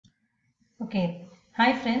Okay,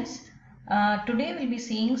 hi friends. Today we'll be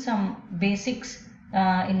seeing some basics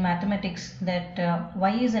in mathematics that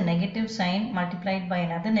y is a negative sign multiplied by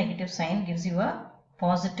another negative sign gives you a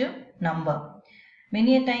positive number.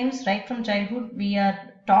 Many a times right from childhood we are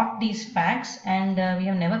taught these facts and we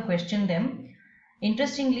have never questioned them.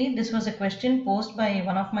 Interestingly, this was a question posed by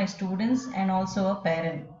one of my students and also a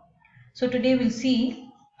parent. So today we'll see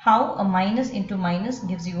how a minus into minus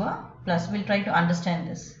gives you a plus. We'll try to understand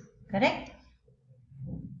this. Correct?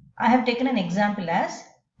 I have taken an example as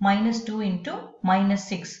minus 2 into minus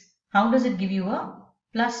 6. How does it give you a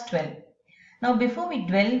plus 12? Now before we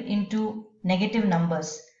dwell into negative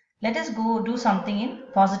numbers, let us go do something in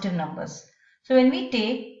positive numbers. So when we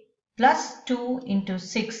take plus 2 into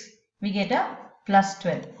 6, we get a plus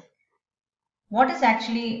 12. What is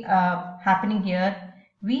actually happening here?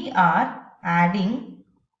 We are adding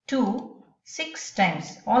 2 6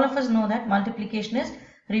 times. All of us know that multiplication is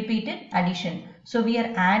repeated addition. So we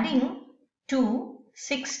are adding 2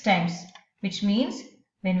 6 times, which means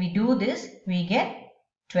when we do this, we get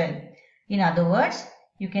 12. In other words,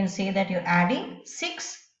 you can say that you're adding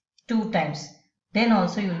 6 2 times. Then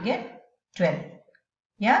also you'll get 12.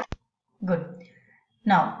 Yeah? Good.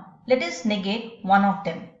 Now, let us negate one of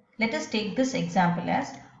them. Let us take this example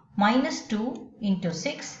as minus 2 into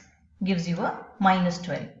 6 gives you a minus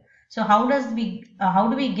 12. So how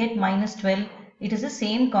do we get minus 12? It is the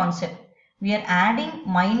same concept. We are adding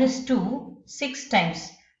minus 2 6 times.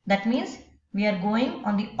 That means we are going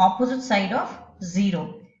on the opposite side of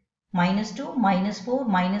 0. Minus 2, minus 4,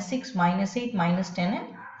 minus 6, minus 8, minus 10 and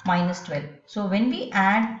minus 12. So when we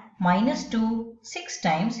add minus 2 6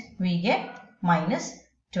 times, we get minus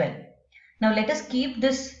 12. Now let us keep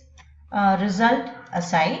this result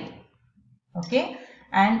aside. Okay,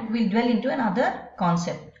 and we'll dwell into another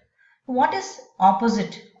concept. What is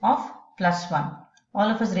opposite of plus 1? All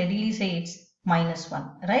of us readily say it's minus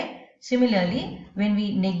 1, right? Similarly, when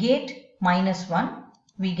we negate minus 1,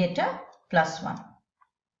 we get a plus 1.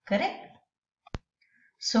 Correct?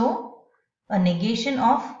 So, a negation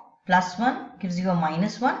of plus 1 gives you a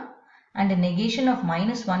minus 1 and a negation of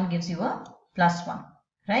minus 1 gives you a plus 1.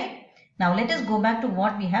 Right? Now, let us go back to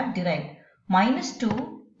what we have derived. Minus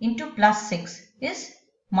 2 into plus 6 is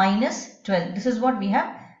minus 12. This is what we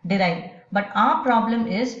have derived. But our problem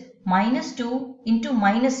is minus 2 into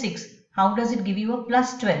minus 6. How does it give you a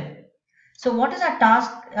plus 12? So what is our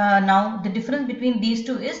task now? The difference between these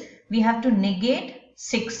two is we have to negate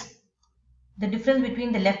 6. The difference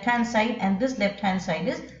between the left hand side and this left hand side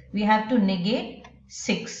is we have to negate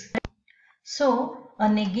 6. So a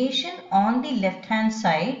negation on the left hand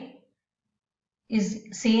side is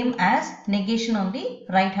same as negation on the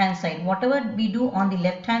right hand side. Whatever we do on the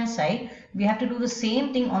left hand side, we have to do the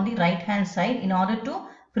same thing on the right hand side in order to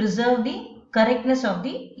preserve the correctness of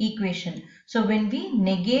the equation. So when we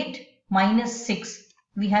negate minus 6,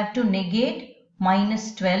 we have to negate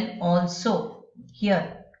minus 12 also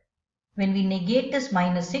here. When we negate this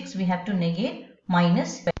minus 6, we have to negate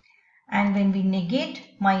minus 12. And when we negate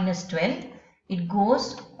minus 12, it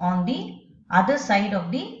goes on the other side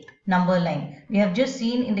of the number line. We have just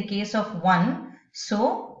seen in the case of 1.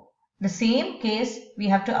 So the same case we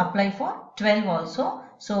have to apply for 12 also.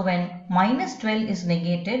 So when minus 12 is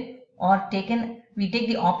negated or we take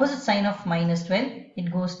the opposite sign of minus 12,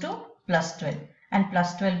 it goes to plus 12 and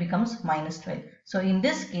plus 12 becomes minus 12. So in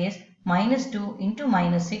this case, minus 2 into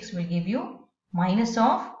minus 6 will give you minus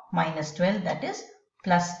of minus 12, that is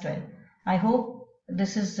plus 12. I hope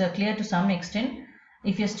this is clear to some extent.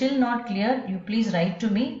 If you're still not clear, you please write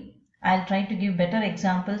to me. I'll try to give better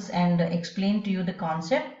examples and explain to you the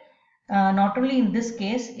concept. Not only in this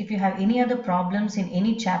case, if you have any other problems in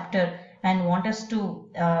any chapter and want us to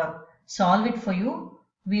solve it for you,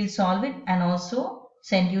 we'll solve it and also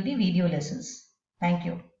send you the video lessons. Thank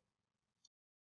you.